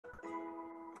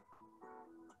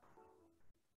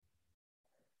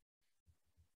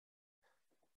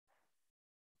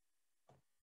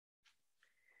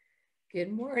Good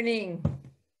morning.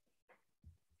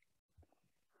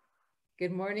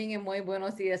 Good morning and muy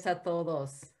buenos días a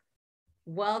todos.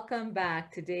 Welcome back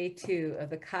to day 2 of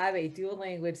the CABE Dual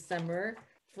Language Summer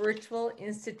Virtual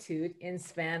Institute in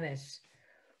Spanish.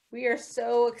 We are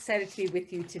so excited to be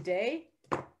with you today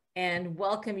and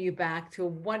welcome you back to a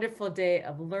wonderful day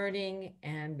of learning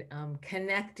and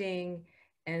connecting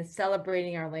and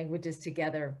celebrating our languages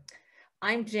together.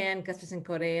 I'm Jan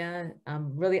Correa.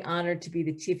 I'm really honored to be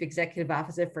the Chief Executive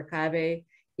Officer for CABE.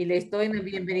 Y les doy una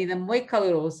bienvenida muy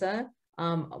calurosa.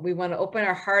 We want to open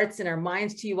our hearts and our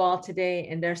minds to you all today,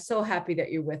 and they're so happy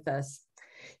that you're with us.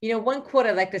 You know, one quote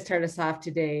I'd like to start us off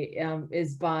today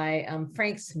is by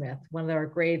Frank Smith, one of our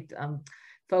great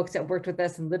folks that worked with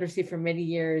us in literacy for many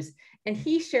years. And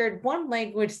he shared, one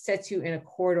language sets you in a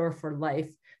corridor for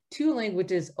life. 2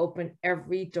 languages open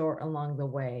every door along the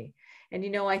way. And, you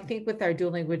know, I think with our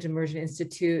Dual Language Immersion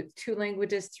Institute, 2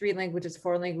 languages, 3 languages,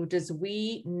 4 languages,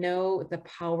 we know the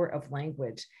power of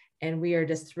language. And we are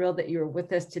just thrilled that you're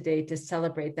with us today to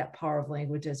celebrate that power of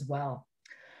language as well.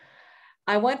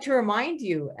 I want to remind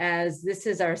you, as this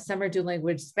is our Summer Dual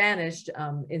Language Spanish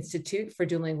Institute for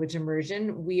Dual Language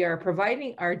Immersion, we are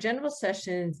providing our general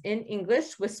sessions in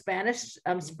English with Spanish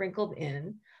sprinkled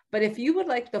in. But if you would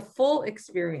like the full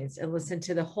experience and listen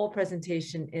to the whole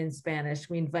presentation in Spanish,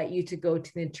 we invite you to go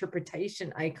to the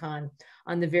interpretation icon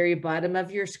on the very bottom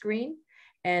of your screen.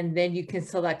 And then you can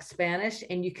select Spanish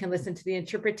and you can listen to the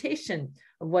interpretation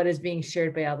of what is being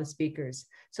shared by all the speakers.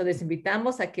 So les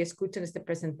invitamos a que escuchen esta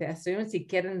presentación. Si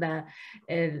quieren la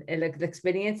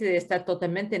experiencia de estar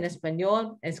totalmente en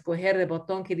español, escoger el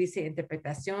botón que dice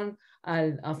interpretación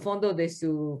al fondo de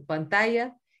su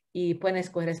pantalla. Y pueden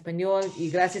escoger español, y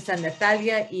gracias a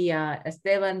Natalia y a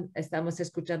Esteban estamos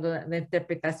escuchando la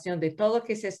interpretación de todo lo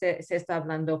que se está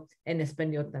hablando en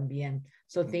español también.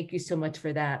 So thank you so much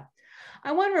for that.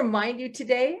 I want to remind you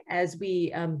today, as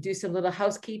we do some little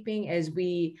housekeeping, as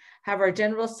we have our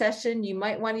general session, you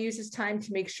might want to use this time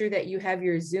to make sure that you have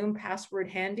your Zoom password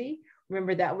handy.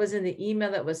 Remember, that was in the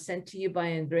email that was sent to you by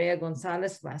Andrea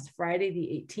Gonzalez last Friday,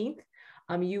 the 18th.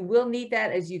 You will need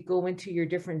that as you go into your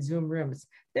different Zoom rooms.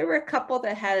 There were a couple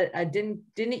that had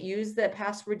didn't use the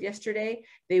password yesterday.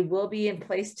 They will be in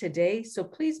place today. So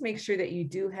please make sure that you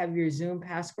do have your Zoom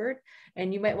password.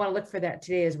 And you might want to look for that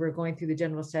today as we're going through the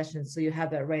general session, so you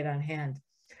have that right on hand.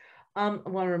 I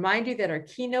want to remind you that our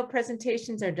keynote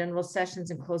presentations, our general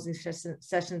sessions and closing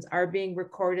sessions are being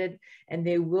recorded, and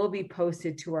they will be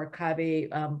posted to our CABE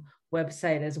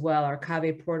website as well, our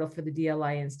CABE portal for the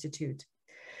DLI Institute.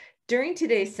 During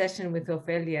today's session with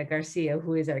Ofelia García,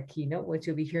 who is our keynote, which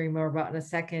you'll be hearing more about in a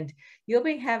second, you'll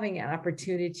be having an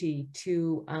opportunity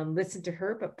to listen to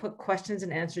her, but put questions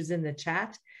and answers in the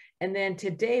chat. And then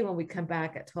today, when we come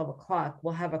back at 12 o'clock,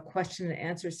 we'll have a question and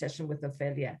answer session with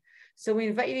Ofelia. So we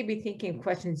invite you to be thinking of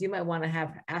questions you might want to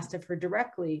have asked of her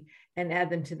directly and add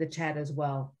them to the chat as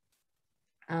well.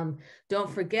 Don't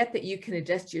forget that you can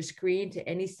adjust your screen to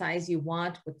any size you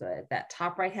want with that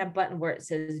top right-hand button where it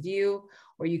says view,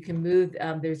 or you can move,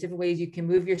 there's different ways you can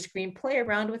move your screen. Play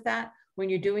around with that. When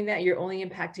you're doing that, you're only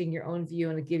impacting your own view,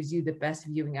 and it gives you the best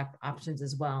viewing options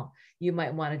as well. You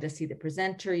might want to just see the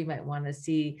presenter. You might want to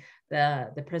see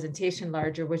the presentation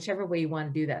larger, whichever way you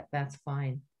want to do that, that's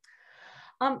fine.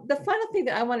 The final thing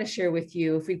that I want to share with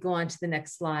you, if we go on to the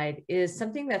next slide, is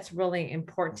something that's really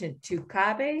important to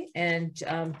CABE and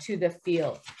to the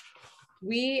field.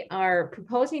 We are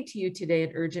proposing to you today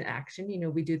an urgent action. You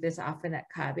know, we do this often at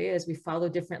CABE as we follow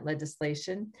different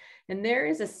legislation. And there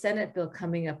is a Senate bill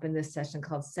coming up in this session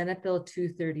called Senate Bill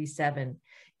 237.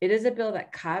 It is a bill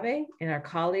that CABE and our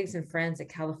colleagues and friends at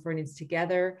Californians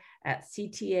Together, at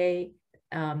CTA,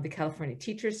 the California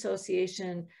Teachers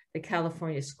Association, the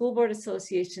California School Board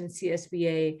Association,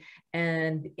 CSBA,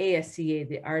 and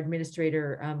ASCA, our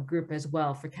administrator group as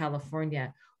well for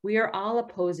California. We are all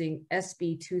opposing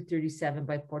SB 237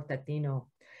 by Portatino.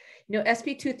 You know,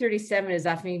 SB 237 is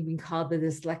often being called the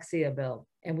dyslexia bill.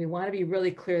 And we want to be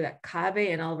really clear that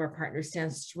CABE and all of our partners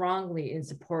stand strongly in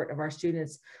support of our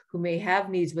students who may have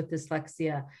needs with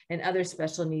dyslexia and other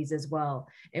special needs as well.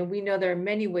 And we know there are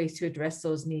many ways to address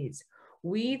those needs.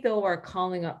 We, though, are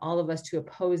calling on all of us to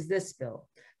oppose this bill.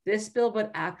 This bill would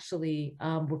actually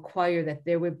require that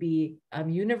there would be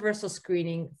universal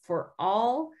screening for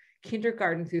all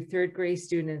kindergarten through 3rd grade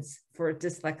students for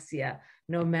dyslexia,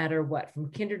 no matter what.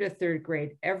 From kinder to 3rd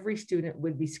grade, every student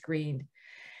would be screened.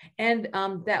 And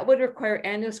that would require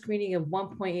annual screening of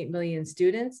 1.8 million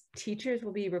students. Teachers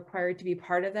will be required to be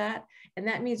part of that. And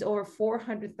that means over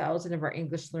 400,000 of our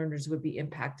English learners would be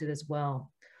impacted as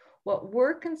well. What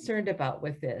we're concerned about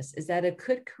with this is that it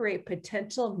could create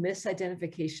potential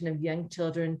misidentification of young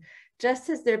children just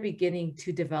as they're beginning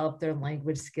to develop their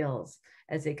language skills.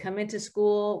 As they come into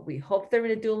school, we hope they're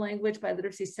in a dual language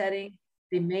biliteracy setting.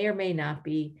 They may or may not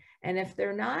be. And if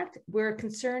they're not, we're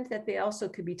concerned that they also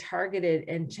could be targeted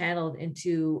and channeled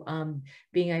into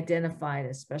being identified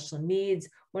as special needs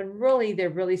when really they're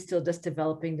really still just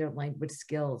developing their language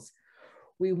skills.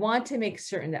 We want to make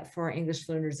certain that for our English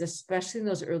learners, especially in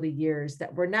those early years,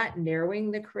 that we're not narrowing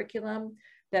the curriculum,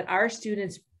 that our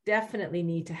students definitely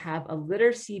need to have a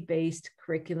literacy-based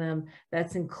curriculum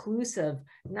that's inclusive,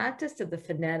 not just of the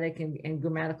phonetic and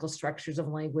grammatical structures of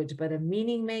language, but of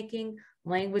meaning-making,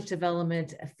 language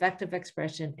development, effective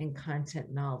expression, and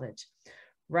content knowledge.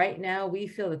 Right now, we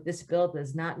feel that this bill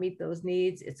does not meet those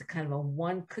needs. It's a kind of a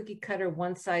one cookie cutter,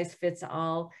 one size fits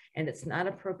all, and it's not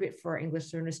appropriate for our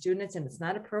English learner students, and it's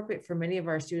not appropriate for many of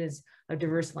our students of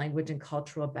diverse language and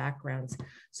cultural backgrounds.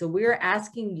 So we're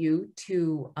asking you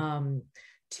to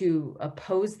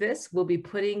oppose this. We'll be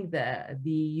putting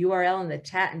the URL in the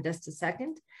chat in just a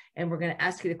second, and we're going to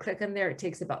ask you to click on there. It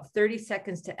takes about 30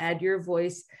 seconds to add your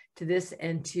voice to this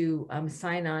and to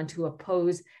sign on to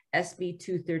oppose SB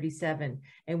 237.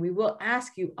 And we will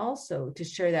ask you also to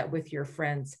share that with your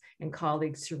friends and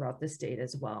colleagues throughout the state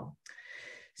as well.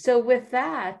 So with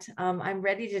that, I'm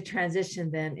ready to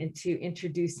transition then into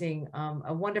introducing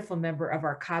a wonderful member of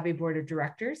our CABE Board of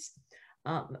Directors.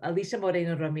 Alicia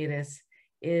Moreno Ramirez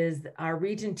is our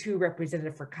Region 2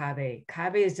 representative for CABE.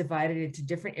 CABE is divided into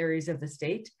different areas of the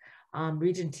state.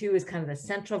 Region 2 is kind of the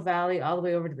Central Valley all the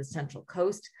way over to the Central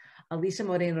Coast. Alicia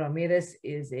Moreno Ramirez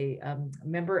is a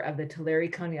member of the Tulare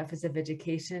County Office of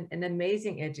Education, an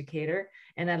amazing educator,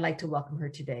 and I'd like to welcome her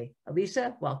today.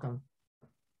 Alicia, welcome.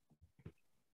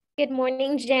 Good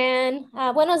morning, Jan.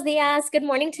 Buenos dias. Good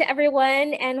morning to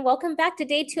everyone, and welcome back to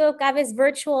day 2 of CABE's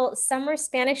virtual Summer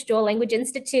Spanish Dual Language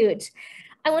Institute.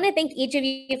 I want to thank each of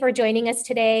you for joining us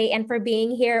today and for being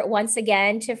here once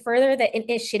again to further the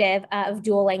initiative of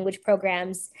dual language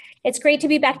programs. It's great to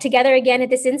be back together again at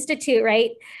this institute,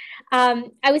 right?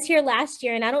 I was here last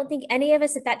year, and I don't think any of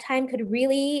us at that time could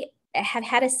really have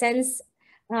had a sense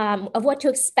of what to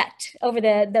expect over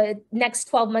the next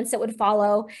 12 months that would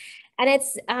follow. And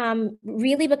it's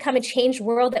really become a changed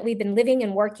world that we've been living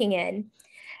and working in.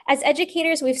 As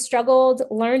educators, we've struggled,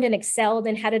 learned, and excelled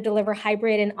in how to deliver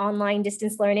hybrid and online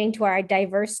distance learning to our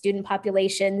diverse student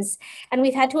populations. And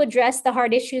we've had to address the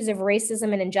hard issues of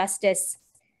racism and injustice.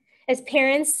 As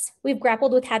parents, we've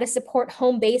grappled with how to support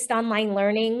home-based online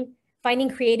learning, finding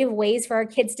creative ways for our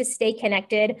kids to stay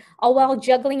connected, all while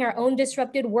juggling our own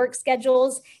disrupted work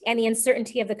schedules and the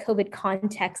uncertainty of the COVID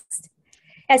context.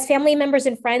 As family members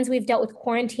and friends, we've dealt with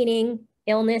quarantining,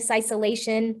 illness,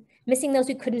 isolation, missing those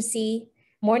we couldn't see,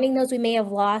 mourning those we may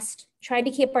have lost, trying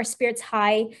to keep our spirits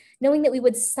high, knowing that we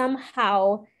would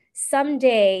somehow,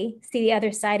 someday, see the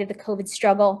other side of the COVID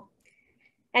struggle.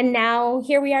 And now,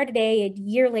 here we are today, a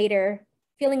year later,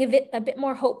 feeling a bit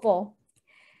more hopeful.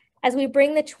 As we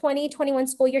bring the 2021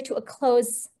 school year to a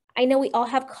close, I know we all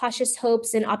have cautious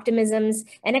hopes and optimisms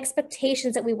and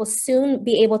expectations that we will soon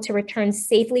be able to return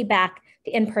safely back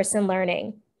to in-person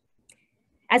learning.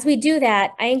 As we do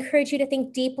that, I encourage you to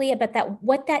think deeply about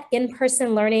what that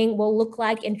in-person learning will look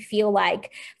like and feel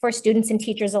like for students and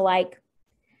teachers alike.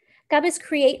 CABE's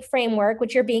CREATE framework,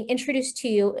 which you're being introduced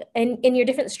to in your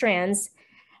different strands,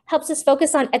 helps us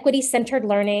focus on equity-centered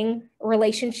learning,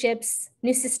 relationships,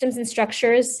 new systems and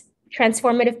structures,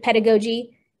 transformative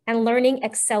pedagogy, and learning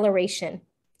acceleration.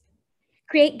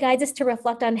 CREATE guides us to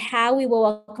reflect on how we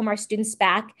will welcome our students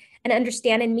back and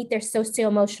understand and meet their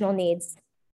socio-emotional needs.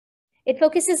 It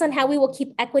focuses on how we will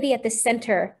keep equity at the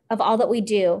center of all that we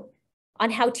do,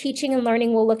 on how teaching and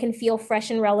learning will look and feel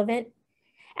fresh and relevant,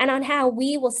 and on how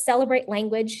we will celebrate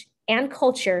language and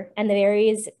culture and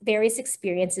the various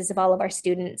experiences of all of our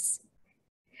students.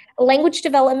 Language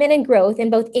development and growth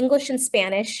in both English and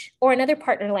Spanish, or another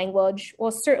partner language, will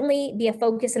certainly be a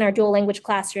focus in our dual language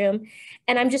classroom.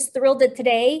 And I'm just thrilled that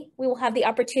today we will have the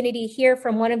opportunity to hear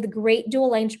from one of the great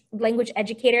dual language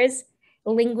educators,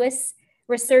 linguists,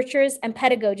 researchers, and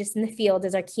pedagogists in the field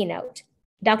as our keynote,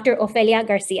 Dr. Ofelia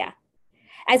García.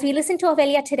 As we listen to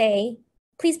Ofelia today,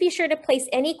 please be sure to place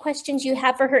any questions you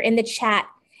have for her in the chat,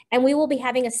 and we will be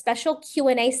having a special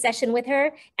Q&A session with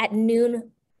her at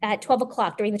noon at 12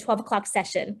 o'clock during the 12 o'clock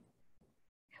session.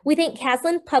 We thank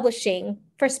Caslon Publishing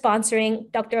for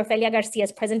sponsoring Dr. Ofelia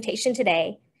García's presentation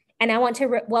today, and I want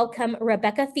to welcome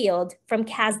Rebecca Field from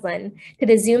Caslon to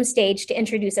the Zoom stage to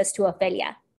introduce us to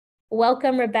Ofelia.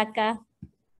 Welcome, Rebecca.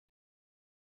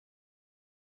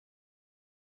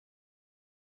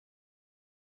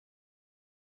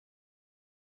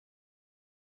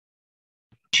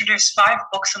 Introduce 5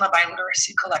 books in the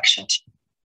biliteracy collection.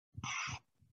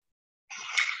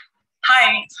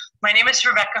 Hi, my name is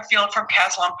Rebecca Field from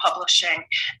Caslon Publishing,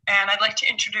 and I'd like to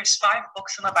introduce 5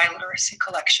 books in the biliteracy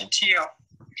collection to you.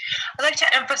 I'd like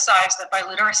to emphasize that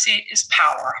biliteracy is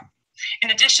power.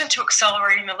 In addition to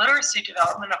accelerating the literacy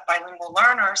development of bilingual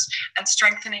learners and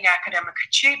strengthening academic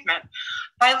achievement,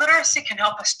 biliteracy can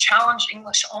help us challenge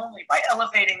English only by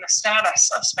elevating the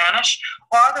status of Spanish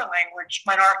or other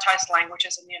minoritized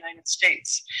languages in the United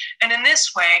States. And in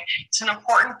this way, it's an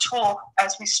important tool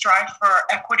as we strive for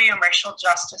equity and racial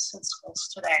justice in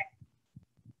schools today.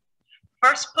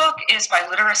 First book is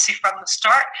Biliteracy from the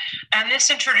Start, and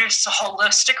this introduces a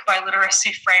holistic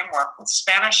biliteracy framework with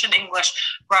Spanish and English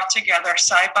brought together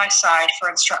side by side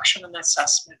for instruction and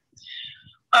assessment.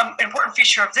 An important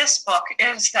feature of this book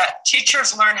is that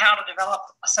teachers learn how to develop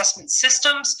assessment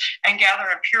systems and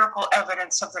gather empirical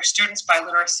evidence of their students'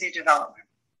 biliteracy development.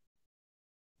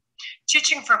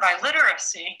 Teaching for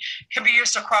biliteracy can be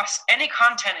used across any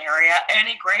content area,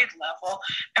 any grade level,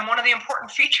 and one of the important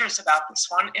features about this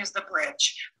one is the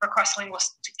bridge for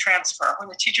cross-linguistic transfer, when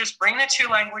the teachers bring the 2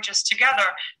 languages together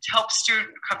to help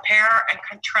students compare and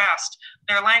contrast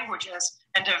their languages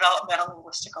and develop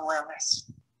meta-linguistic awareness.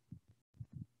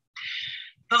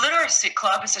 The Literacy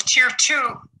Club is a Tier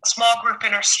 2 small group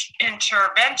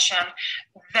intervention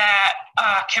that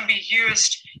can be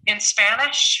used in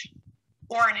Spanish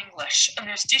or in English, and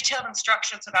there's detailed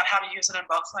instructions about how to use it in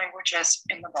both languages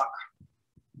in the book.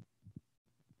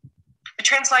 The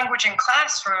translanguaging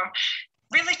classroom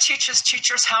really teaches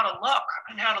teachers how to look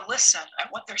and how to listen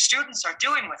at what their students are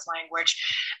doing with language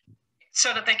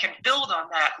so that they can build on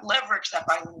that, leverage that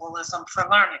bilingualism for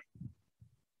learning.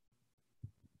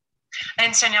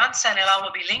 Enseñanza en el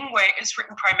aula bilingüe is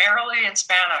written primarily in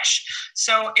Spanish,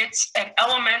 so it's an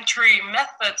elementary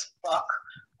methods book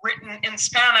written in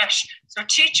Spanish, so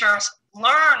teachers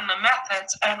learn the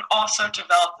methods and also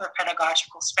develop their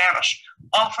pedagogical Spanish,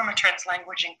 all from a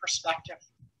translanguaging perspective.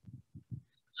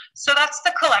 So that's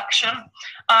the collection.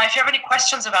 If you have any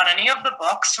questions about any of the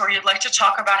books, or you'd like to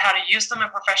talk about how to use them in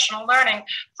professional learning,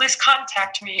 please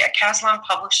contact me at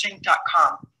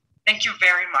caslonpublishing.com. Thank you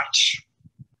very much.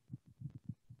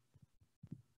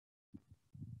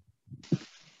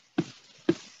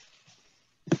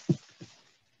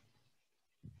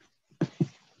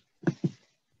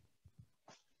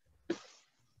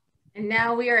 And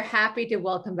now we are happy to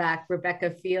welcome back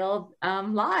Rebecca Field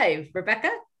live.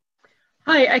 Rebecca?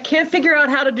 Hi, I can't figure out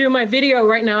how to do my video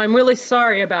right now. I'm really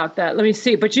sorry about that. Let me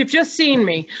see, but you've just seen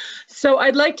me. So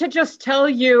I'd like to just tell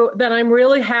you that I'm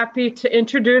really happy to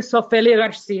introduce Ofelia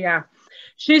García.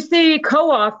 She's the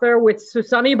co-author with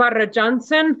Susana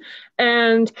Ibarra-Johnson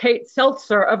and Kate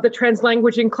Seltzer of the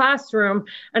Translanguaging Classroom.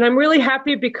 And I'm really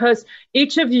happy because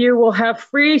each of you will have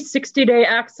free 60-day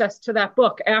access to that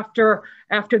book after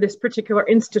this particular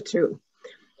institute.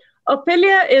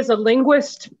 Ofelia is a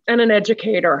linguist and an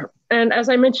educator. And as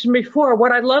I mentioned before,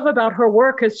 what I love about her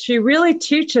work is she really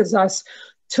teaches us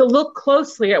to look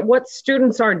closely at what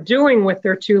students are doing with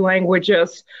their 2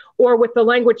 languages or with the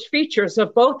language features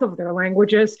of both of their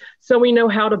languages, so we know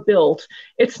how to build.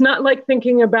 It's not like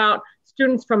thinking about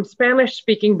students from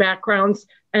Spanish-speaking backgrounds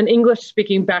and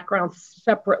English-speaking backgrounds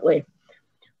separately.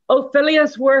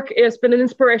 Ofelia's work has been an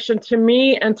inspiration to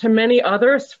me and to many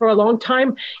others for a long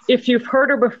time. If you've heard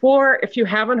her before, if you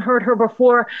haven't heard her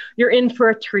before, you're in for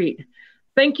a treat.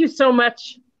 Thank you so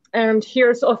much, and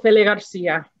here's Ofelia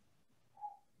García.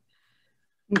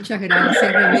 Muchas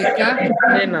gracias,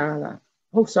 Rebeca. De nada.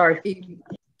 Oh, sorry.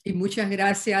 Y muchas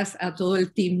gracias a todo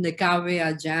el team de CABE,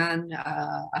 a Jan,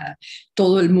 a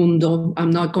todo el mundo. I'm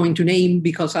not going to name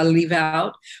because I'll leave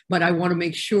out, but I want to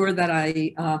make sure that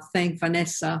I thank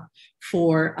Vanessa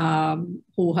for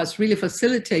who has really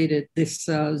facilitated this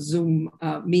Zoom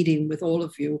meeting with all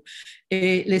of you.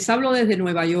 Les hablo desde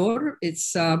Nueva York.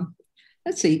 It's,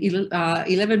 let's see,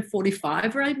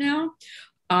 11:45 right now.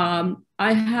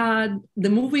 I had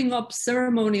the moving up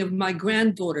ceremony of my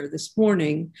granddaughter this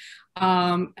morning.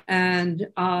 I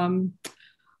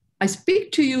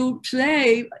speak to you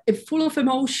today full of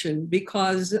emotion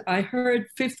because I heard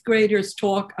 5th graders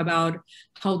talk about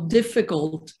how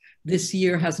difficult this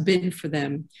year has been for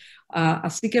them.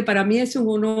 Así que para mí es un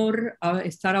honor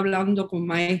estar hablando con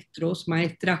maestros,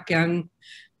 maestras que han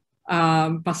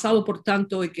pasado por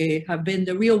tanto y que have been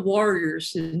the real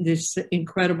warriors in this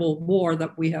incredible war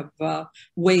that we have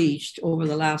waged over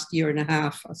the last year and a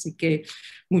half. Así que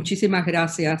muchísimas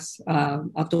gracias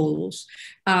a todos.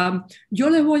 Yo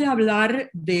les voy a hablar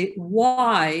de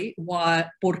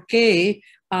por qué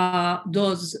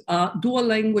does dual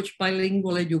language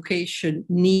bilingual education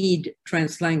need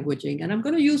translanguaging? And I'm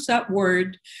going to use that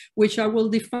word, which I will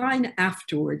define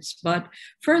afterwards. But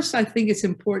first, I think it's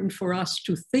important for us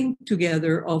to think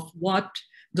together of what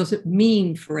does it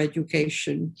mean for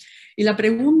education. Y la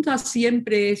pregunta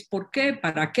siempre es, ¿por qué?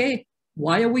 ¿Para qué?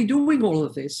 Why are we doing all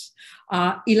of this?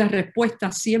 Y la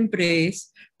respuesta siempre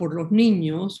es por los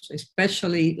niños,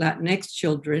 especially Latinx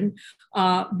children,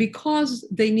 because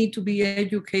they need to be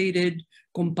educated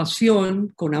con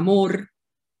pasión, con amor,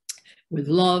 with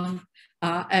love,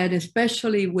 and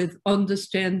especially with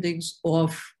understandings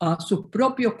of sus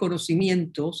propios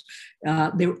conocimientos,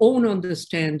 their own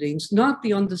understandings, not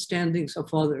the understandings of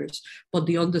others, but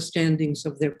the understandings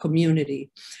of their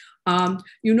community.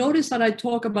 You notice that I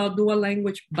talk about dual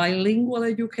language bilingual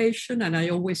education, and I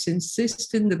always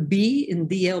insist in the B in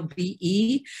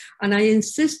DLBE, and I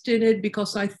insist in it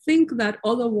because I think that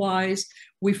otherwise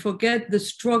we forget the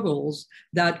struggles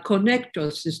that connect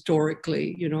us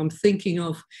historically. You know, I'm thinking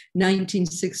of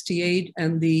 1968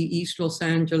 and the East Los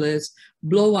Angeles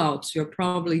blowouts. You're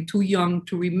probably too young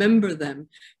to remember them,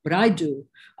 but I do.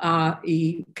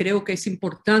 Y creo que es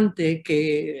importante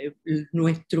que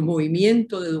nuestro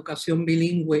movimiento de educación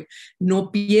bilingüe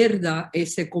no pierda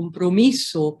ese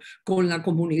compromiso con la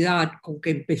comunidad con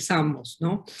que empezamos,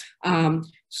 ¿no?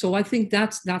 So I think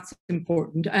that's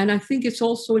important. And I think it's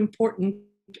also important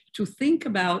to think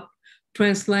about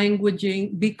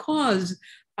translanguaging, because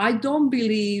I don't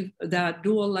believe that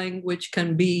dual language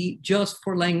can be just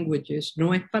for languages.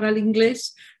 No es para el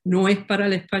inglés, no es para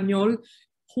el español.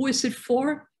 Who is it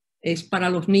for? Es para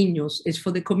los niños, it's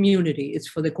for the community, it's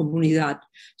for the comunidad.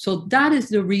 So that is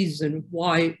the reason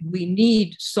why we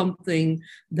need something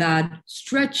that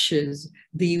stretches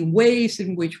the ways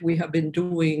in which we have been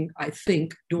doing, I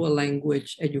think, dual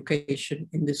language education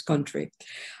in this country.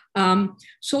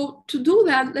 So to do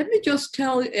that, let me just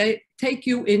take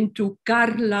you into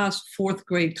Carla's 4th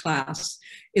grade class.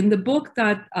 In the book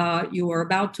that you are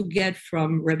about to get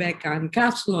from Rebecca and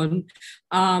Caslon,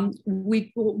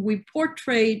 we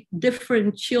portray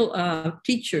different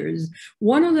teachers.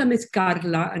 One of them is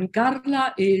Carla, and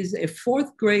Carla is a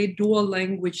 4th grade dual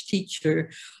language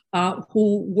teacher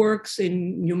who works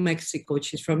in New Mexico.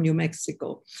 She's from New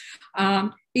Mexico.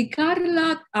 Y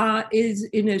Carla is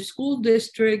in a school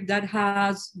district that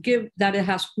has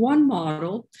one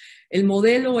model. El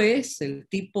modelo es, el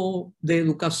tipo de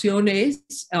educación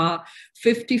es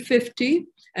 50-50,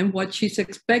 and what she's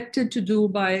expected to do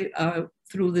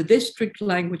through the district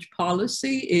language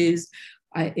policy is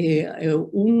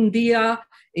un día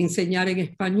enseñar en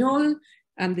español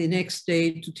and the next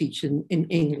day to teach in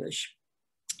English.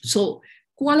 So,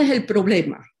 ¿cuál es el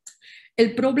problema?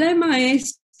 El problema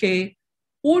es que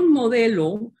un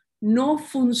modelo no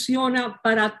funciona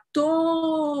para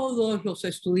todos los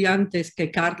estudiantes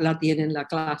que Carla tiene en la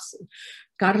clase.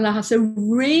 Carla has a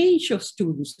range of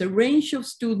students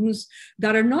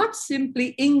that are not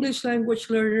simply English language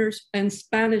learners and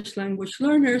Spanish language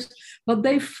learners, but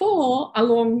they fall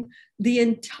along the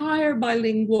entire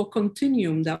bilingual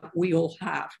continuum that we all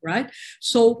have, right?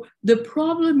 So the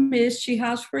problem is she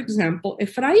has, for example,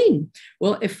 Efraín.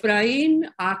 Well, Efraín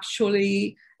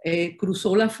actually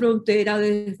cruzó la frontera,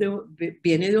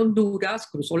 viene de Honduras,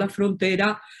 cruzó la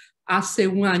frontera hace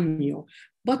un año.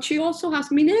 But she also has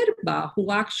Minerva,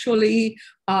 who actually,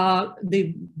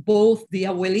 both the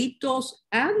abuelitos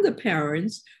and the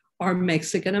parents are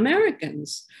Mexican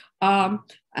Americans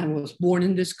and was born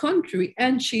in this country.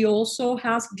 And she also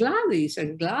has Gladys,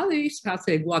 and Gladys has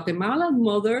a Guatemalan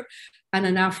mother and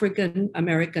an African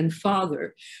American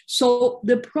father. So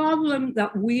the problem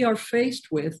that we are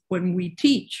faced with when we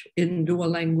teach in dual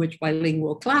language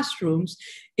bilingual classrooms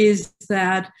is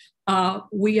that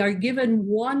we are given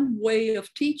one way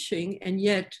of teaching, and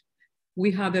yet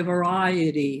we have a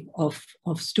variety of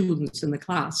students in the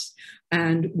class,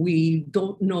 and we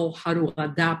don't know how to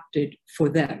adapt it for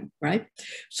them, right?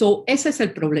 So ese es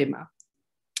el problema.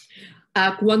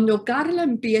 Cuando Carla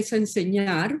empieza a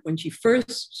enseñar, when she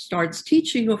first starts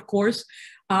teaching, of course,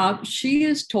 she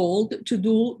is told to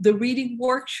do the reading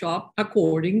workshop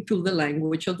according to the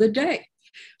language of the day.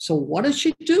 So what does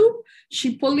she do?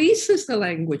 She polices the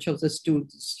language of the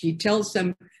students. She tells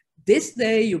them, this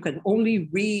day you can only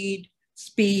read,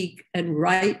 speak, and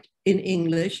write in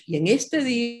English. Y en este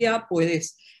día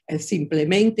puedes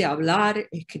simplemente hablar,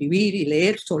 escribir y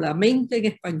leer solamente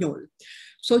en español.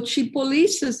 So she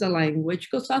polices the language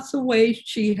because that's the way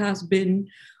she has been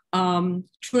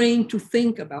trained to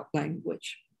think about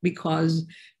language. because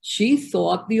she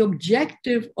thought the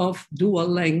objective of dual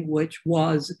language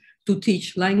was to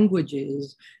teach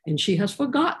languages. And she has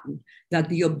forgotten that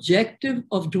the objective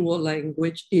of dual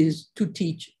language is to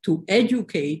teach, to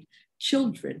educate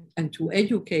children and to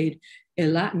educate a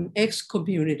Latinx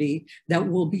community that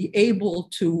will be able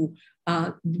to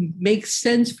make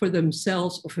sense for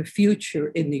themselves of a future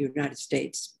in the United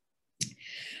States.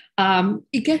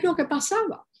 ¿Y qué es lo que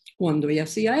pasaba cuando ella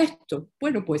hacía esto?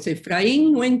 Bueno, pues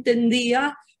Efraín no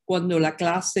entendía cuando la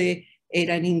clase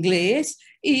era en inglés,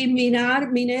 y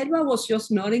Minerva was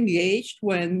just not engaged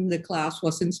when the class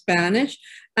was in Spanish,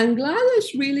 and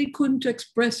Gladys really couldn't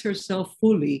express herself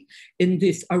fully in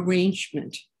this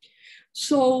arrangement.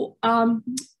 So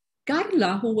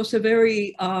Carla, who was a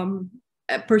very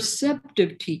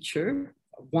perceptive teacher,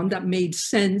 one that made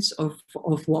sense of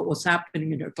what was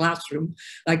happening in her classroom,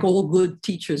 like all good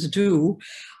teachers do,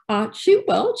 she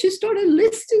started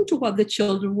listening to what the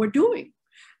children were doing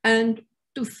and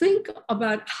to think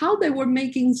about how they were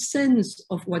making sense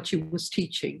of what she was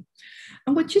teaching.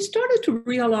 And what she started to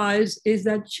realize is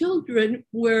that children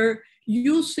were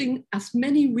using as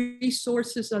many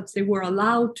resources as they were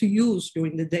allowed to use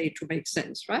during the day to make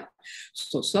sense, right?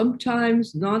 So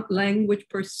sometimes not language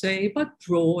per se, but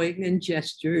drawing and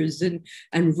gestures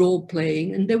and role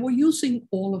playing, and they were using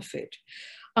all of it.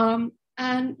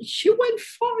 And she went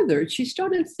farther. She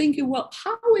started thinking, well,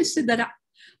 how is it that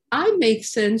I make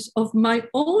sense of my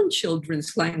own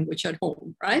children's language at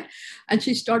home, right? And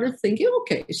she started thinking,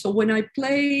 okay, so when I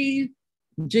play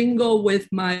Jingo with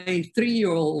my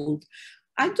 3-year-old,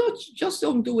 I just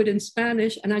don't do it in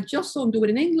Spanish, and I just don't do it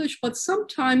in English, but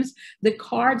sometimes the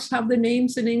cards have the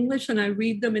names in English and I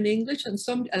read them in English,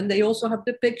 and they also have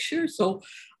the picture, so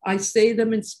I say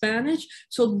them in Spanish.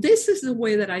 So this is the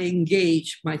way that I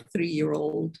engage my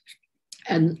 3-year-old.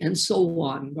 And so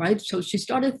on, right? So she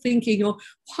started thinking, oh,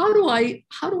 how do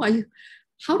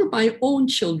my own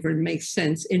children make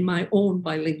sense in my own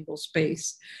bilingual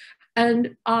space?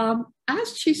 And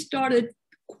as she started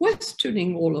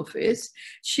questioning all of this,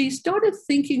 she started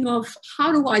thinking of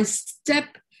how do I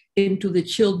step into the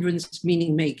children's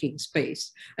meaning-making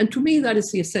space? And to me, that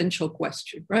is the essential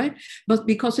question, right? But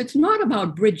because it's not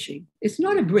about bridging, it's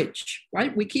not a bridge,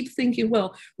 right? We keep thinking,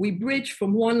 well, we bridge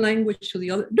from one language to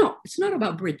the other. No, it's not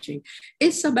about bridging.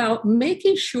 It's about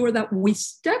making sure that we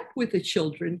step with the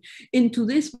children into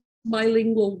this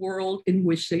bilingual world in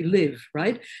which they live,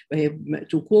 right?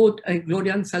 To quote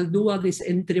Gloria Anzaldúa, this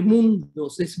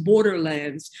entremundos, this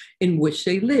borderlands in which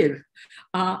they live.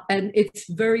 And it's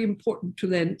very important to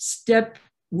then step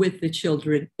with the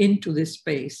children into this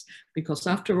space, because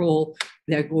after all,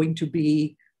 they're going to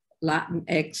be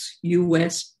Latinx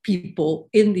US people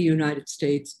in the United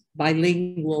States,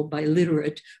 bilingual,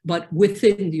 biliterate, but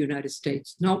within the United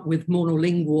States, not with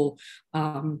monolingual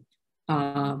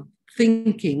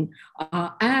thinking,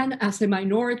 and as a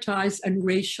minoritized and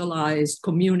racialized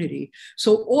community.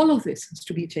 So all of this has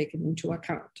to be taken into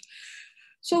account.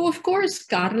 So of course,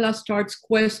 Carla starts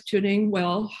questioning,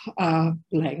 well,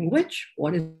 language,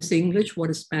 what is English, what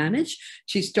is Spanish?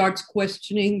 She starts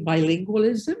questioning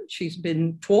bilingualism. She's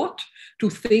been taught to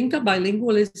think of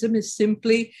bilingualism as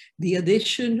simply the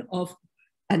addition of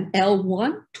an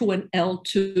L1 to an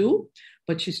L2.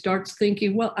 But she starts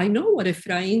thinking, well, I know what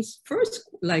Efraín's first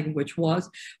language was,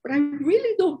 but I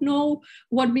really don't know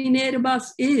what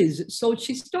Minerva's is. So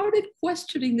she started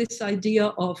questioning this idea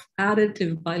of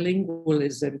additive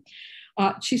bilingualism.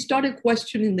 She started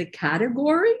questioning the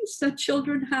categories that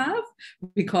children have,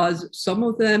 because some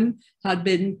of them had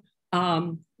been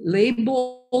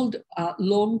labeled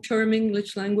long-term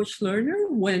English language learner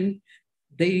when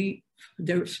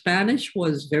their Spanish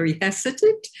was very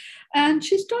hesitant. And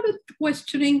she started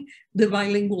questioning the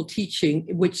bilingual teaching,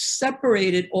 which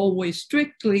separated always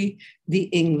strictly the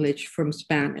English from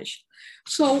Spanish.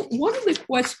 So one of the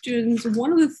questions,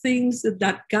 one of the things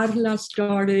that Carla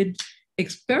started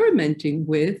experimenting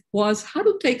with was how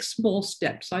to take small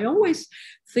steps. I always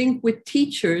think with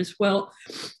teachers, well,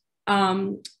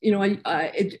 to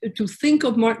think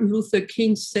of Martin Luther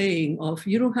King's saying of,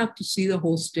 you don't have to see the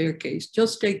whole staircase,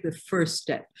 just take the first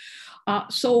step.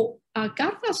 So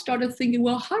García started thinking,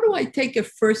 well, how do I take a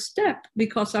first step?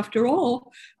 Because after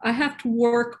all, I have to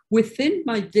work within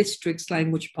my district's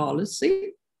language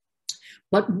policy.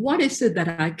 But what is it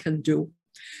that I can do?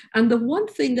 And the one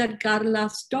thing that Carla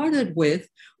started with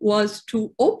was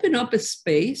to open up a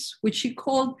space, which she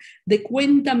called the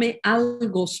Cuéntame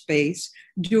Algo space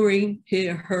during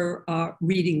her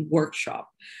reading workshop.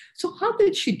 So how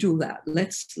did she do that?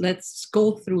 Let's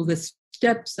go through the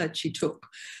steps that she took.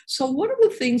 So one of the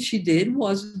things she did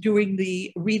was during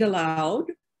the read aloud,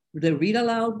 the read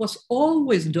aloud was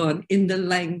always done in the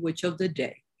language of the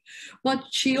day. But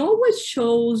she always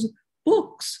chose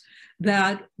books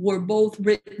that were both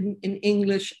written in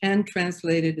English and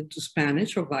translated into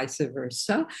Spanish or vice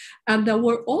versa, and that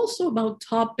were also about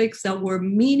topics that were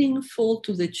meaningful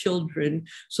to the children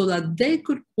so that they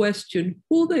could question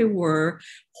who they were,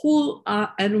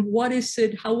 and what is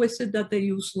it, how is it that they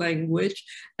use language,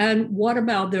 and what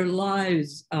about their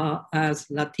lives as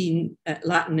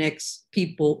Latinx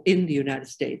people in the United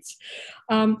States.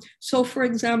 So for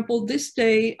example, this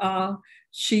day,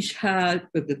 she had,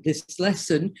 this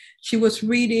lesson, she was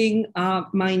reading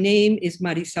My Name is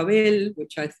Marisabel,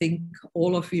 which I think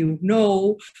all of you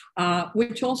know,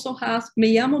 which also has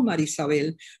Me llamo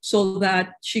Marisabel, so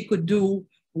that she could do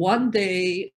one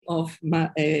day of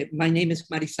My Name is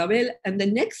Marisabel, and the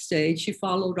next day she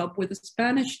followed up with a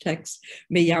Spanish text,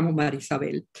 Me llamo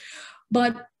Marisabel.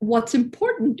 But what's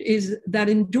important is that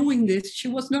in doing this, she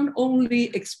was not only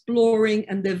exploring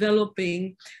and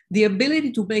developing the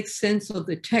ability to make sense of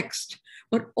the text,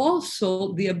 but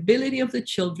also the ability of the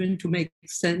children to make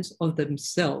sense of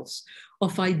themselves,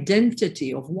 of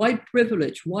identity, of white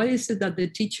privilege. Why is it that the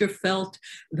teacher felt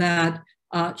that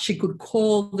she could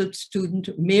call the student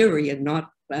Mary and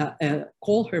not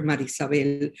call her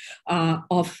Marisabel,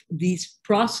 of these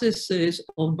processes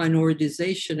of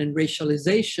minoritization and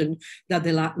racialization that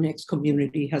the Latinx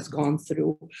community has gone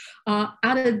through,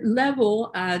 at a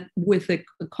level with a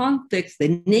context,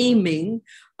 the naming,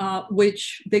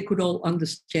 which they could all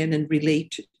understand and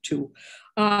relate to.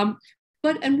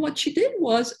 And what she did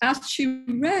was, as she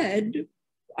read,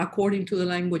 according to the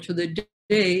language of the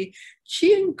day,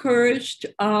 she encouraged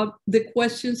the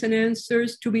questions and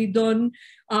answers to be done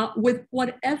with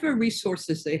whatever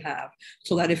resources they have.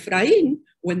 So that Efraín,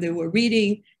 when they were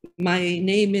reading My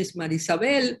Name is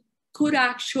Marisabel, could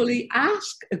actually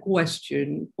ask a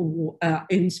question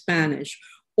in Spanish,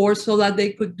 or so that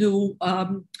they could do,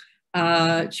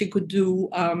 she could do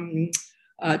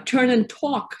turn and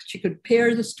talk. She could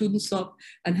pair the students up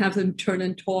and have them turn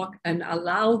and talk and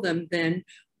allow them then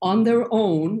on their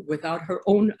own, without her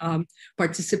own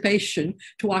participation,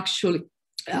 to actually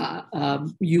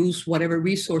use whatever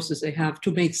resources they have to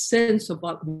make sense of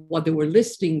what they were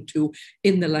listening to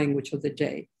in the language of the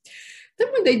day.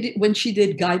 Then when she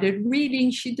did guided reading,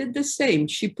 she did the same.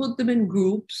 She put them in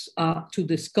groups to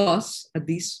discuss.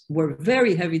 These were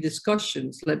very heavy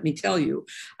discussions, let me tell you,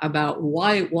 about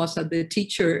why it was that the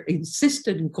teacher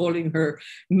insisted in calling her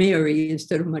Mary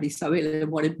instead of Marisabel,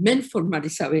 and what it meant for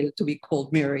Marisabel to be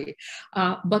called Mary.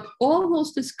 But all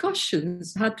those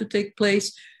discussions had to take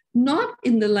place not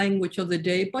in the language of the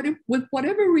day, but with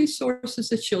whatever resources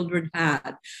the children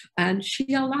had. And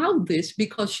she allowed this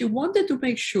because she wanted to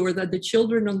make sure that the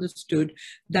children understood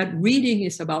that reading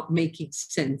is about making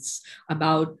sense,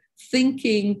 about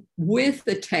thinking with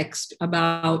the text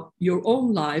about your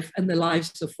own life and the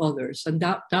lives of others. And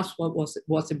that's what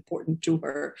was important to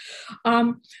her.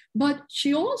 But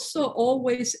she also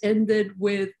always ended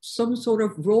with some sort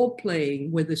of role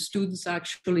playing where the students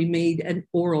actually made an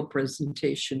oral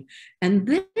presentation. And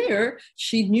there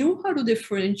she knew how to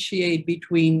differentiate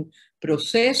between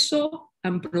proceso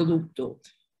and producto.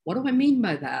 What do I mean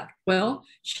by that? Well,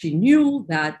 she knew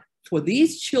that for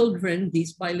these children,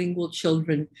 these bilingual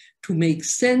children, to make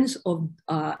sense of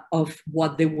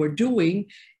what they were doing,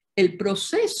 el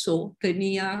proceso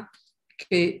tenía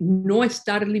que no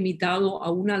estar limitado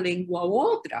a una lengua u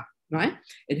otra, right?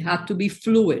 It had to be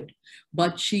fluid.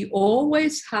 But she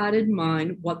always had in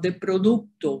mind what the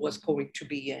producto was going to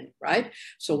be in, right?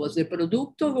 So was the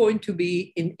producto going to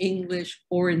be in English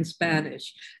or in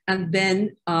Spanish? And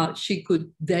then she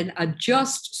could then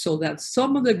adjust so that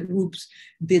some of the groups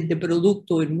did the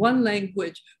producto in one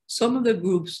language, some of the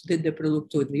groups did the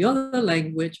producto in the other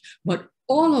language, but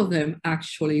all of them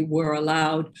actually were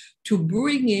allowed to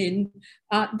bring in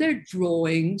their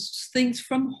drawings, things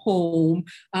from home,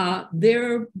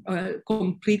 their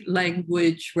complete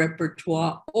language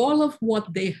repertoire, all of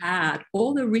what they had,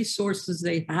 all the resources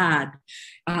they had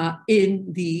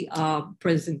in the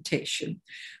presentation.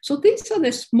 So these are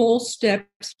the small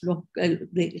steps,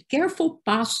 the careful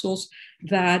pasos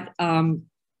that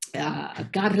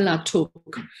Carla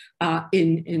took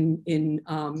in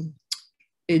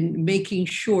making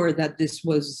sure that this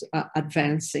was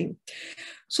advancing.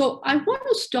 So I want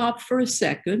to stop for a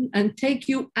second and take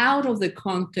you out of the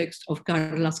context of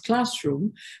Carla's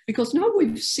classroom, because now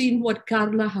we've seen what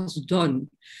Carla has done.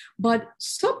 But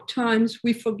sometimes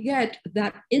we forget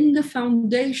that in the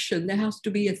foundation, there has to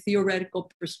be a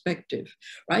theoretical perspective,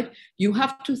 right? You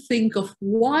have to think of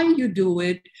why you do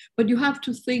it, but you have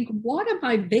to think, what am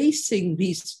I basing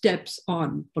these steps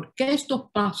on? ¿Por qué estos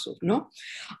pasos, no?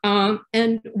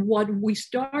 And what we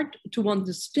start to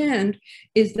understand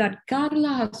is that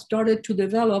Carla has started to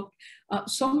develop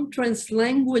some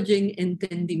translanguaging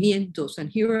entendimientos, and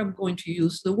here I'm going to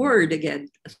use the word again,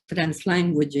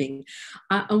 translanguaging.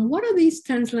 And what are these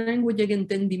translanguaging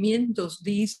entendimientos,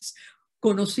 these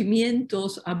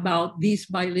conocimientos about these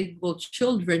bilingual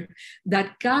children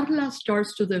that Carla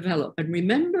starts to develop? And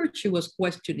remember, she was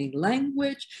questioning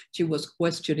language, she was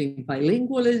questioning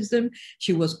bilingualism,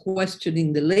 she was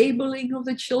questioning the labeling of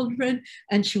the children,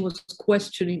 and she was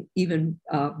questioning even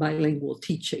bilingual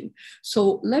teaching.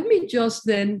 So let me just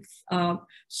then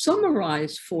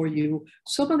summarize for you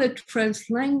some of the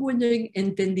translanguaging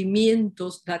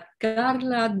entendimientos that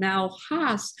Carla now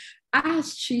has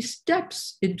as she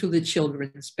steps into the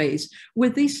children's space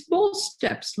with these small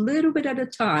steps, little bit at a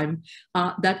time,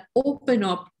 that open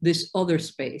up this other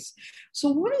space.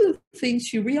 So one of the things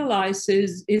she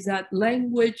realizes is that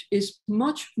language is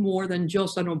much more than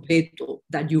just an objeto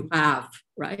that you have,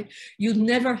 right? You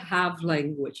never have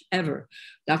language, ever.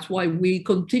 That's why we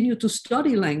continue to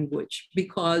study language,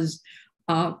 because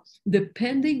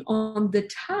depending on the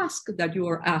task that you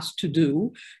are asked to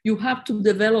do, you have to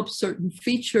develop certain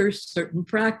features, certain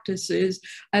practices,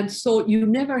 and so you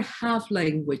never have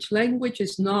language. Language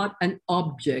is not an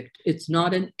object, it's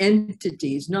not an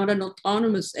entity, it's not an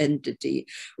autonomous entity,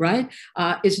 right?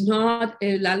 It's not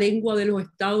la lengua de los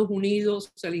Estados Unidos,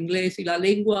 el inglés, y la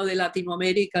lengua de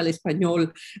Latinoamérica, el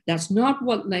español. That's not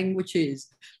what language is.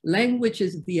 Language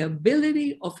is the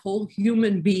ability of whole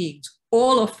human beings,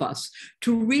 all of us,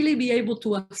 to really be able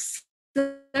to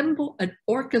assemble and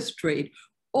orchestrate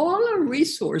all our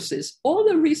resources, all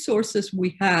the resources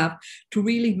we have to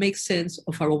really make sense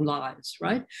of our own lives,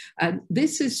 right? And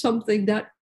this is something that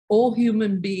all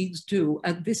human beings do.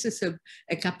 And this is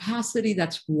a capacity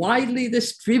that's widely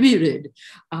distributed.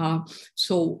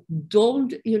 So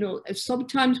don't,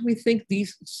 sometimes we think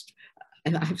these,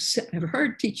 and I've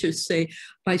heard teachers say,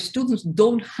 my students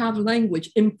don't have language.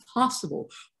 Impossible.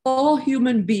 All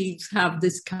human beings have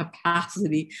this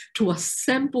capacity to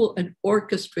assemble and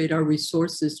orchestrate our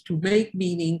resources to make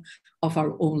meaning of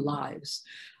our own lives.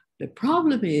 The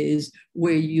problem is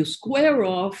where you square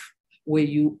off, where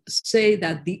you say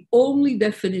that the only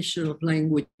definition of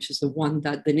language is the one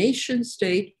that the nation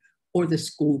state or the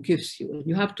school gives you. And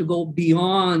you have to go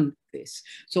beyond this.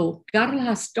 So Carla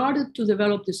has started to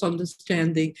develop this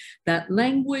understanding that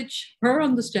language, her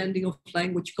understanding of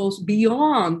language goes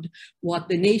beyond what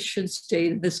the nation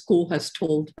state, the school has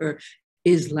told her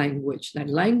is language. That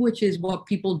language is what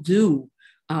people do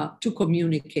to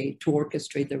communicate, to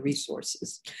orchestrate the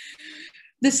resources.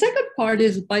 The second part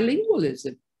is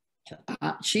bilingualism.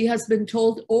 She has been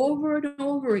told over and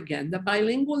over again that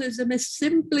bilingualism is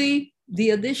simply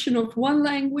the addition of one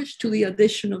language to the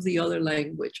addition of the other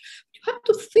language. You have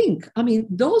to think, I mean,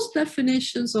 those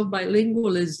definitions of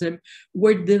bilingualism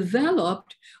were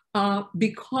developed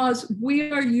because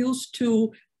we are used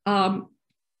to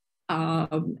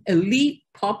elite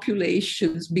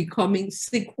populations becoming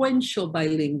sequential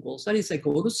bilinguals. That is, they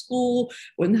go to school,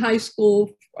 or in high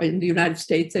school, or in the United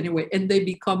States anyway, and they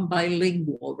become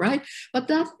bilingual, right? But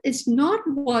that is not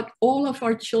what all of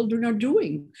our children are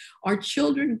doing. Our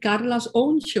children, Carla's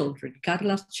own children,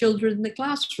 Carla's children in the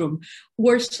classroom,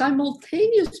 were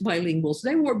simultaneous bilinguals.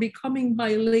 They were becoming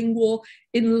bilingual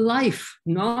in life,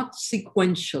 not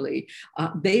sequentially.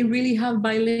 They really have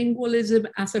bilingualism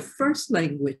as a first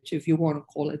language, if you want to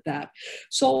call it that.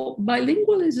 So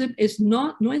bilingualism is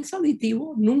no es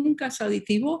aditivo, nunca es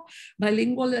aditivo.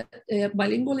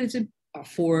 Bilingualism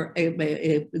for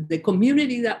the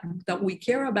community that we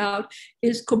care about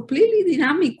is completely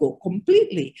dinámico,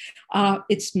 completely.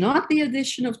 It's not the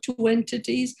addition of two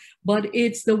entities, but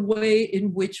it's the way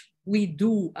in which we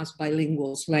do as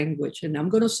bilinguals language. And I'm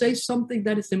going to say something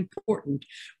that is important.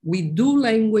 We do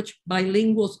language,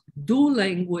 bilinguals do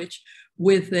language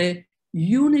with a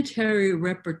unitary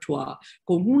repertoire,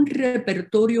 con un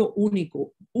repertorio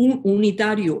único,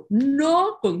 unitario,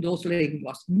 no con dos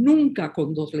lenguas, nunca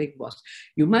con dos lenguas.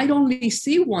 You might only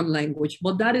see one language,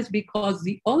 but that is because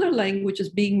the other language is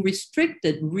being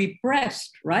restricted,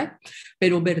 repressed, right?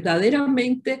 Pero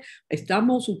verdaderamente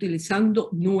estamos utilizando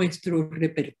nuestro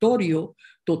repertorio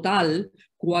total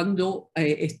cuando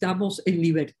estamos en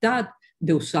libertad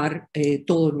de usar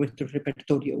todo nuestro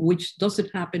repertorio, which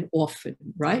doesn't happen often,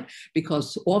 right?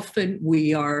 Because often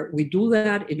we do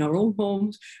that in our own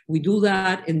homes, we do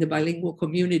that in the bilingual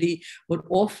community, but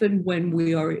often when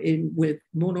we are with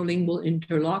monolingual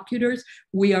interlocutors,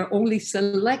 we are only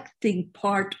selecting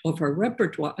part of our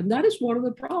repertoire, and that is one of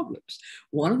the problems.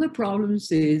 One of the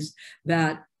problems is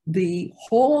that the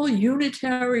whole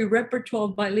unitary repertoire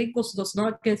of bilinguals does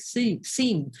not get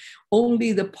seen.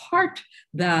 Only the part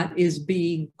that is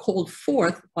being called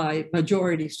forth by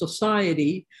majority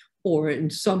society, or in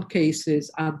some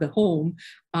cases at the home,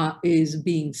 is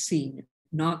being seen,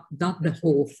 not the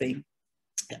whole thing.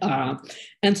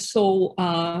 And so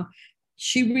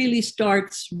she really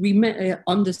starts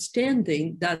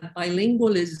understanding that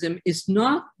bilingualism is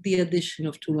not the addition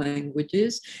of two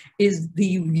languages, is the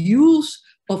use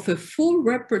of a full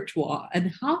repertoire.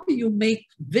 And how do you make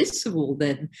visible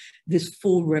then this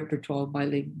full repertoire of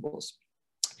bilinguals?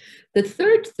 The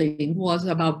third thing was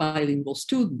about bilingual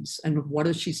students, and what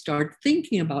does she start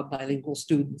thinking about bilingual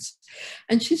students?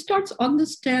 And she starts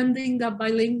understanding that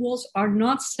bilinguals are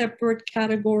not separate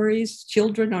categories,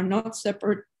 children are not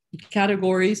separate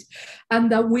categories,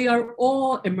 and that we are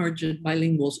all emergent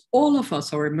bilinguals. All of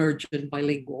us are emergent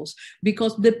bilinguals,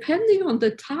 because depending on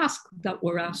the task that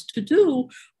we're asked to do,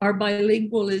 our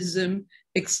bilingualism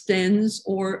extends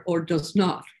or does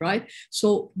not, right?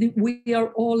 So we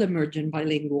are all emergent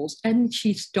bilinguals. And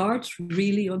she starts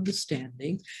really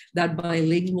understanding that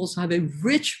bilinguals have a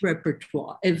rich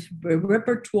repertoire, a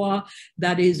repertoire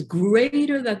that is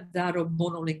greater than that of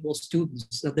monolingual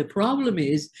students. So the problem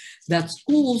is that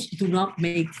schools do not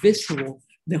make visible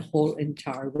the whole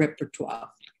entire repertoire.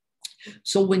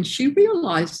 So when she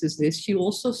realizes this, she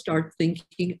also starts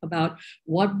thinking about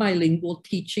what bilingual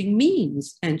teaching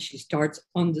means. And she starts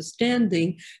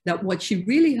understanding that what she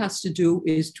really has to do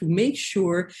is to make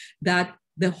sure that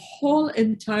the whole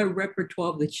entire repertoire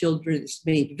of the children is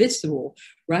made visible,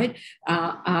 right?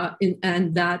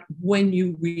 And that when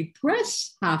you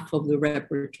repress half of the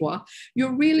repertoire,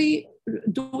 you're really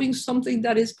doing something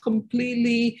that is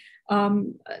completely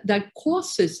that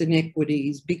causes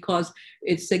inequities, because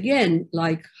it's again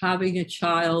like having a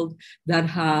child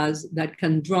that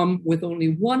can drum with only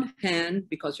one hand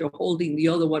because you're holding the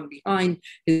other one behind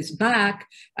his back,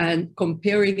 and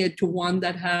comparing it to one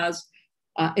that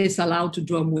is allowed to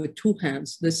drum with two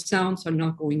hands. The sounds are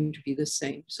not going to be the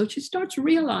same. So she starts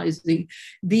realizing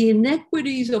the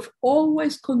inequities of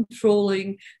always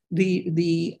controlling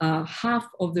the half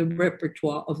of the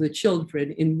repertoire of the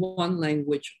children in one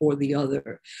language or the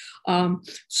other.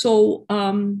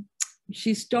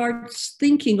 She starts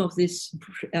thinking of this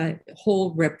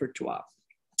whole repertoire.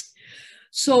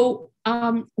 So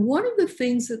one of the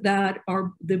things that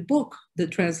the book, The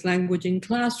Translanguaging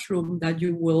Classroom, that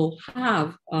you will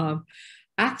have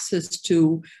access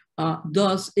to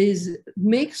does is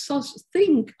makes us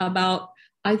think about,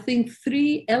 I think,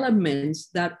 three elements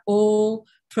that all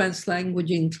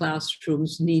translanguaging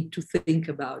classrooms need to think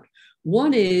about.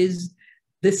 One is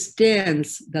the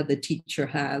stance that the teacher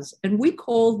has, and we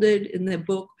called it in the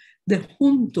book the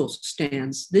juntos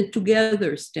stance, the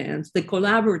together stance, the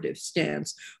collaborative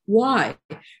stance. Why?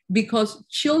 Because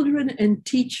children and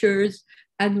teachers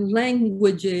and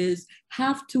languages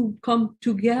have to come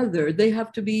together. They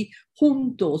have to be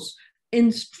juntos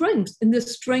in strength, in the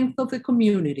strength of the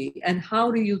community. And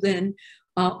how do you then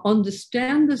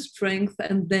understand the strength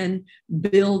and then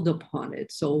build upon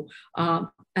it? So,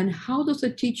 and how does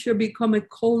a teacher become a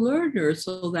co-learner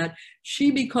so that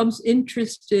she becomes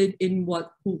interested in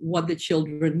what the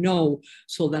children know,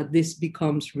 so that this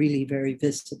becomes really very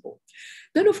visible?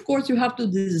 Then, of course, you have to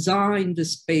design the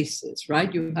spaces,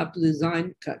 right? You have to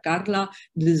design, Carla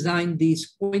designed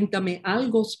this Cuéntame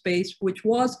Algo space, which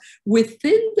was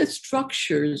within the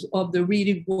structures of the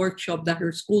reading workshop that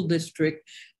her school district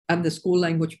and the school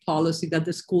language policy that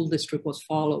the school district was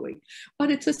following.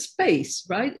 But it's a space,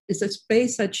 right? It's a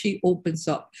space that she opens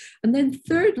up. And then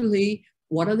thirdly,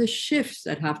 what are the shifts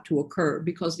that have to occur?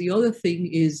 Because the other thing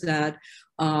is that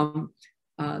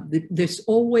there's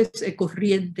always a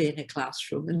corriente in a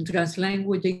classroom, and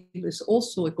translanguaging is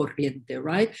also a corriente,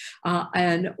 right?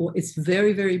 And it's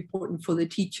very, very important for the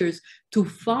teachers to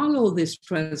follow this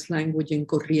translanguaging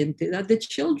corriente that the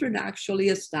children actually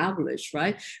establish,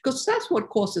 right? Because that's what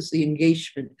causes the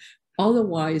engagement.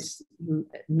 Otherwise,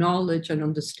 knowledge and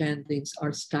understandings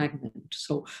are stagnant.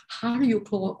 So how do you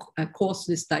cause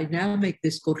this dynamic,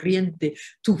 this corriente,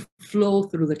 to flow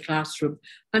through the classroom?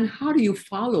 And how do you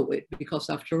follow it? Because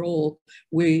after all,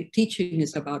 teaching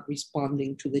is about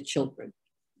responding to the children.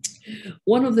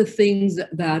 One of the things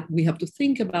that we have to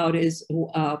think about is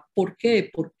 ¿por qué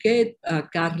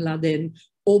Carla then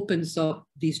opens up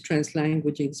these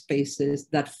translanguaging spaces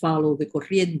that follow the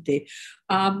corriente.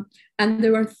 And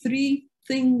there are three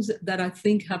things that I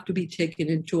think have to be taken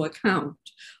into account.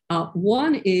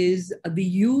 One is the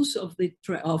use of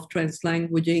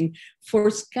translanguaging for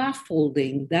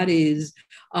scaffolding. That is,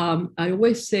 I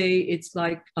always say it's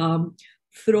like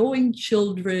throwing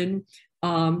children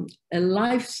a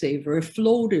lifesaver,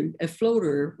 a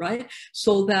floater, right?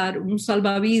 So that un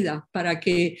salvavidas para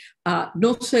que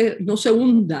no se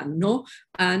hundan, no?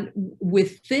 And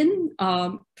within,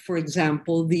 for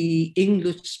example, the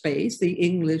English space, the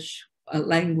English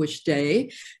language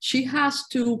day,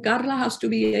 Carla has to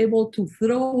be able to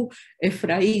throw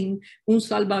Efraín un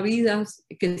salvavidas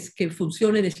que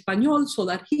funcione en español so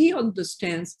that he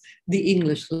understands the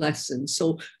English lesson.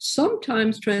 So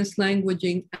sometimes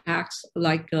translanguaging acts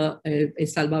like a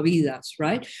salvavidas,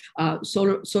 right?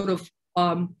 Sort of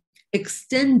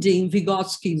extending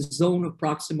Vygotsky's zone of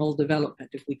proximal development,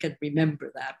 if we can remember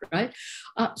that, right?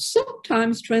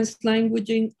 Sometimes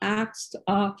translanguaging acts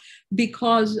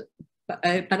because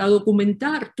para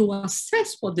documentar, to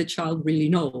assess what the child really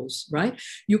knows, right?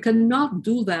 You cannot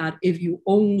do that if you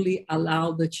only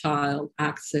allow the child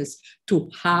access to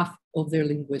half of their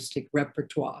linguistic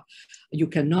repertoire. You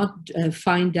cannot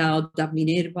find out that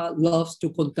Minerva loves to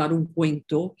contar un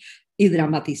cuento y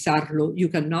dramatizarlo. You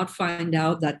cannot find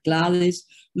out that Gladys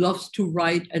loves to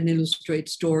write and illustrate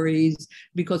stories,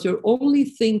 because you're only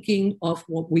thinking of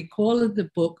what we call in the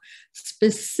book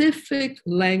specific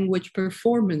language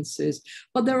performances.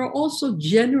 But there are also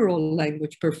general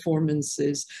language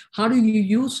performances. How do you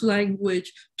use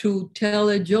language to tell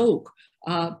a joke,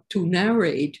 to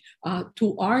narrate,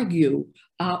 to argue?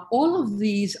 All of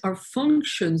these are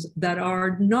functions that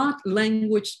are not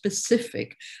language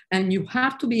specific, and you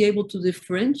have to be able to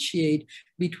differentiate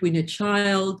between a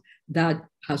child that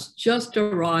has just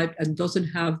arrived and doesn't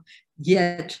have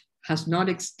yet, has not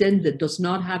extended, does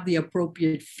not have the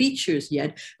appropriate features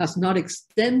yet, has not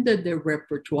extended their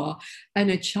repertoire,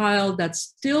 and a child that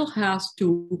still has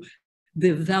to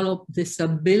develop this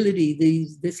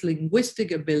ability, this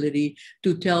linguistic ability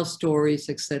to tell stories,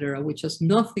 etc., which has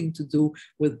nothing to do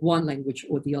with one language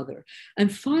or the other.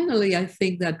 And finally, I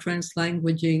think that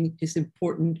translanguaging is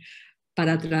important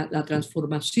para la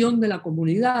transformación de la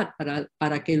comunidad,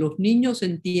 para que los niños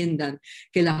entiendan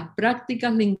que las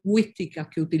prácticas lingüísticas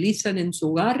que utilizan en su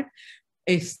hogar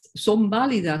son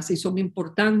válidas y son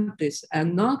importantes,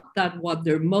 and not that what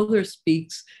their mother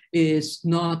speaks is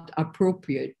not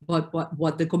appropriate, but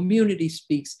what the community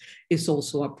speaks is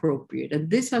also appropriate. And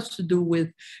this has to do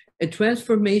with a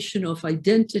transformation of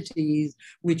identities,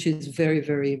 which is very,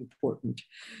 very important.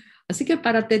 Así que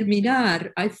para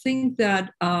terminar, I think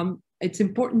that it's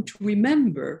important to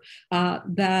remember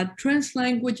that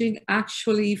translanguaging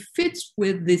actually fits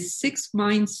with the 6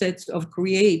 mindsets of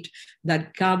create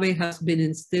that CABE has been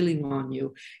instilling on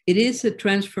you. It is a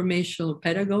transformational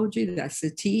pedagogy, that's the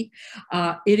T.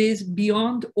 It is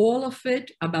beyond all of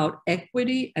it about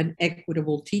equity and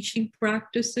equitable teaching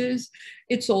practices.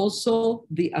 It's also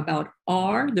about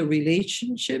R, the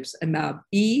relationships, about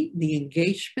E, the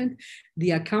engagement.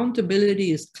 The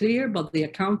accountability is clear, but the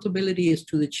accountability is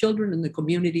to the children and the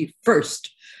community first.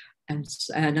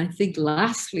 And I think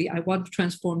lastly, I want to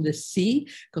transform the C,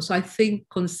 because I think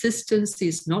consistency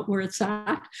is not where it's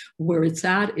at. Where it's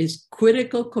at is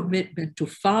critical commitment to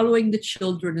following the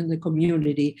children in the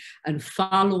community and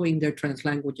following their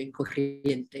translanguaging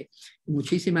corriente.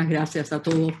 Muchísimas gracias a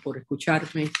todos por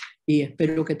escucharme y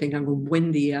espero que tengan un buen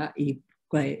día y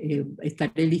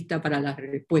estaré lista para las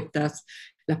respuestas,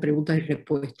 las preguntas y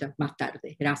respuestas más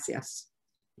tarde. Gracias.